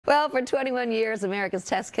Well, for 21 years, America's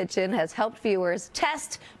Test Kitchen has helped viewers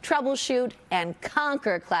test, troubleshoot, and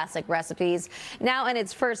conquer classic recipes. Now, in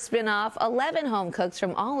its first spin-off, 11 home cooks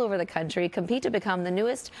from all over the country compete to become the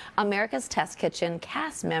newest America's Test Kitchen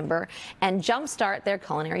cast member and jumpstart their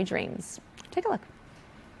culinary dreams. Take a look.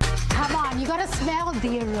 Come on, you gotta smell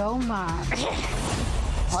the aroma.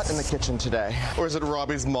 Hot in the kitchen today. Or is it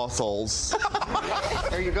Robbie's muscles?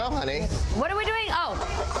 There you go, honey. What are we doing?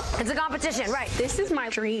 Oh, it's a competition, right. This is my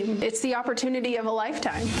dream. It's the opportunity of a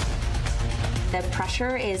lifetime. The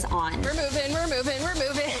pressure is on. We're moving, we're moving, we're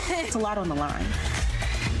moving. It's a lot on the line.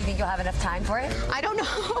 You think you'll have enough time for it? I don't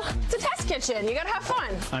know. It's a test kitchen. You gotta have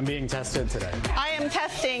fun. I'm being tested today. I am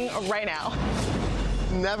testing right now.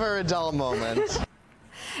 Never a dull moment.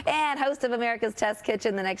 And host of America's Test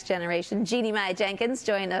Kitchen, The Next Generation, Jeannie Mai Jenkins,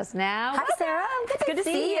 joined us now. Hi, Sarah. Good to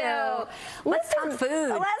see you. Let's talk food.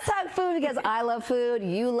 Let's talk food because I love food,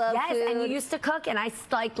 you love food. Yes, and you used to cook, and I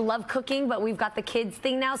like love cooking, but we've got the kids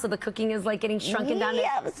thing now, so the cooking is like getting shrunken down to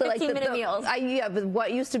 15-minute meals. Yeah, but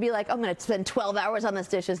what used to be like, I'm going to spend 12 hours on this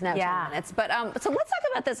dish is now 10 minutes. But so let's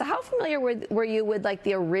talk about this. How familiar were you with like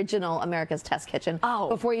the original America's Test Kitchen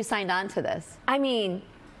before you signed on to this? I mean,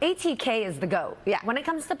 ATK is the GOAT. Yeah. When it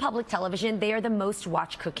comes to public television, they are the most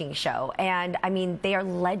watched cooking show. And I mean, they are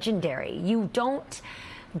legendary. You don't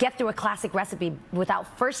get through a classic recipe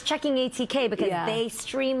without first checking ATK because they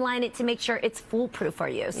streamline it to make sure it's foolproof for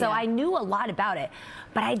you. So I knew a lot about it,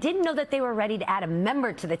 but I didn't know that they were ready to add a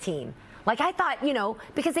member to the team. Like I thought, you know,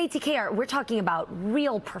 because ATK we're talking about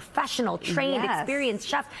real professional, trained, experienced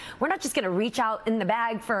chefs. We're not just going to reach out in the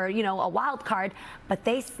bag for, you know, a wild card, but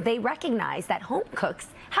they recognize that home cooks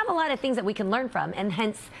have a lot of things that we can learn from, and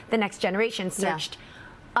hence the Next Generation searched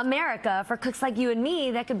America for cooks like you and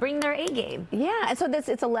me that could bring their A game. Yeah, and so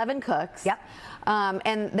it's 11 cooks. Yep.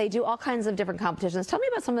 And they do all kinds of different competitions. Tell me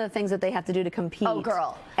about some of the things that they have to do to compete. Oh,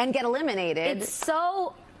 girl. And get eliminated. It's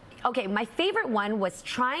so... Okay, my favorite one was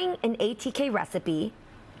trying an ATK recipe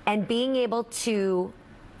and being able to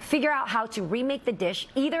figure out how to remake the dish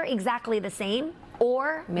either exactly the same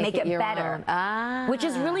or make it better, which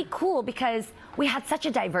is really cool because we had such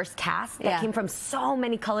a diverse cast that came from so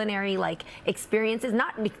many culinary like experiences,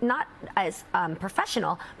 not as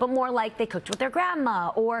professional, but more like they cooked with their grandma,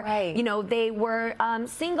 or you know, they were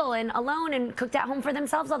single and alone and cooked at home for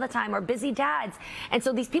themselves all the time, or busy dads. And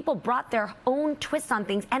so these people brought their own twists on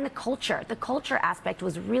things, and the culture aspect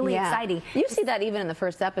was really exciting. You see that even in the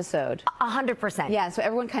first episode. 100%. Yeah, so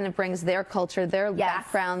everyone kind of brings their culture, their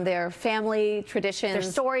background, their family traditions, their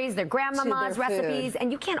stories, their grandmama's recipes,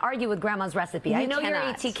 and you can't argue with grandma's recipe. I know you're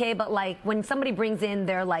ATK, but like when somebody brings in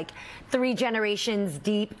their like 3 generations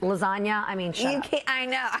deep lasagna, I mean, shut up. I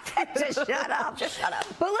know. Just shut up. Just shut up.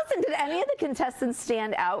 But listen, did any of the contestants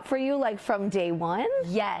stand out for you, like from day one?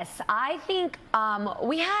 Yes, I think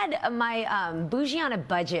we had my bougie on a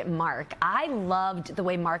budget Mark. I loved the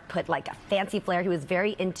way Mark put like a fancy flair. He was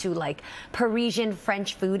very into like Parisian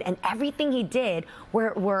French food, and everything he did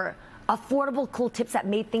were affordable, cool tips that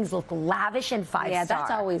made things look lavish and 5-star. Yeah,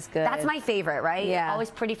 that's always good. That's my favorite, right? Yeah. Always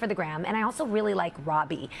pretty for the gram. And I also really like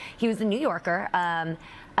Robbie. He was a New Yorker,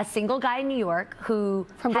 a single guy in New York who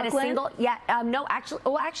from had Brooklyn? a single, no,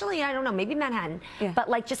 actually, I don't know, maybe Manhattan, but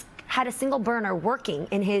like just had a single burner working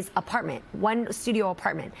in his apartment, one studio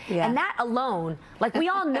apartment. And that alone, like we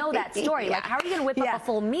all know that story. Like how are you going to whip up a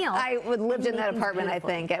full meal? I lived in that apartment, I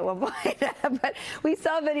think, at one point. But we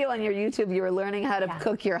saw a video on your YouTube. You were learning how to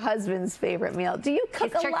cook your husband's favorite meal. Do you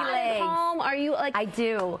cook a lot at home? Are you like... I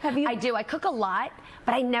do. I do. I cook a lot,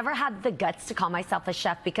 but I never had the guts to call myself a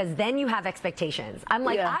chef because then you have expectations. I'm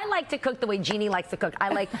like, I like to cook the way Jeannie likes to cook.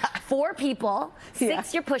 I like 4 people,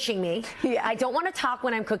 6 you're pushing me. I don't want to talk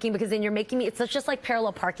when I'm cooking because then you're making me, it's just like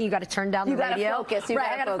parallel parking. You got to turn down the radio. You got to focus. You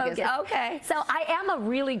got to focus. Okay. So I am a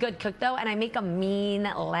really good cook though, and I make a mean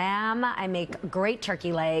lamb. I make great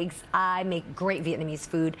turkey legs. I make great Vietnamese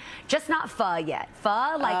food. Just not pho yet.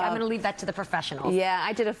 Pho, like I'm going to leave that to the professionals. Yeah,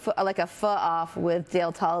 I did a pho off with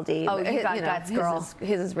Dale Taldy. Oh, you got guts, girl.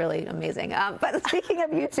 His is really amazing. But speaking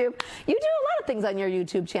of YouTube, you do a lot of things on your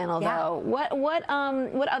YouTube channel though.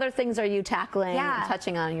 What other things are you tackling and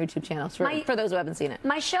touching on your YouTube channel for those who haven't seen it?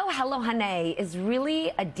 My show Hello Hane is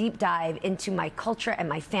really a deep dive into my culture and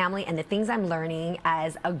my family and the things I'm learning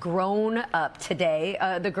as a grown up today.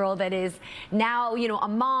 The girl that is now, you know, a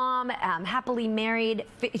mom, happily married.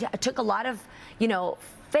 Took a lot of, you know,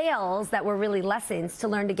 fails that were really lessons to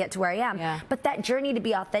learn to get to where I am. But that journey to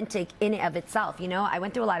be authentic in and of itself, you know, I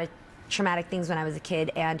went through a lot of traumatic things when I was a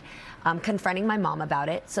kid, and confronting my mom about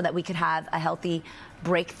it so that we could have a healthy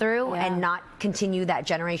break through and not continue that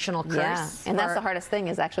generational curse. Yeah, and that's the hardest thing,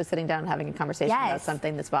 is actually sitting down and having a conversation about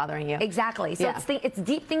something that's bothering you. Exactly. So it's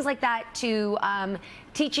deep things like that, to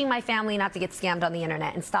teaching my family not to get scammed on the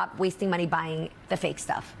internet and stop wasting money buying the fake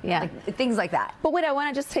stuff. Yeah. Things like that. But wait, I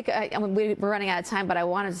want to just take, I mean, we're running out of time, but I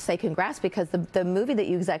wanted to say congrats, because the movie that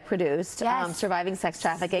you exec produced, Surviving Sex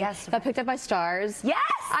Trafficking, got picked up by Starz. Yes!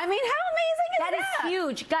 I mean, how amazing is that? That is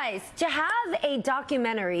huge. Guys, to have a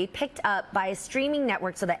documentary picked up by a streaming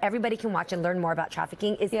network so that everybody can watch and learn more about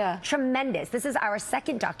trafficking is tremendous. This is our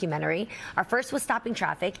second documentary. Our first was Stopping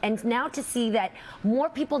Traffic, and now to see that more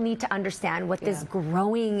people need to understand what this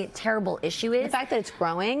growing, terrible issue is. The fact that it's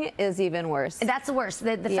growing is even worse. That's the worst.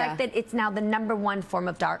 The fact that it's now the #1 form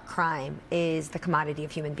of dark crime is the commodity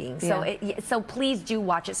of human beings. So, so please do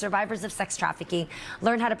watch it. Survivors of sex trafficking.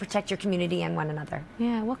 Learn how to protect your community and one another.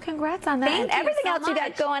 Yeah, well, congrats on that. Thank and you everything so else you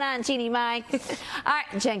got going on, Jeannie Mai. All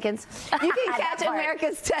right, Jenkins. You can catch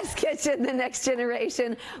America's Test Kitchen, The Next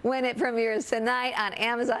Generation, when it premieres tonight on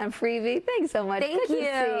Amazon Freevee. Thanks so much. Thank you.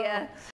 Good to see ya.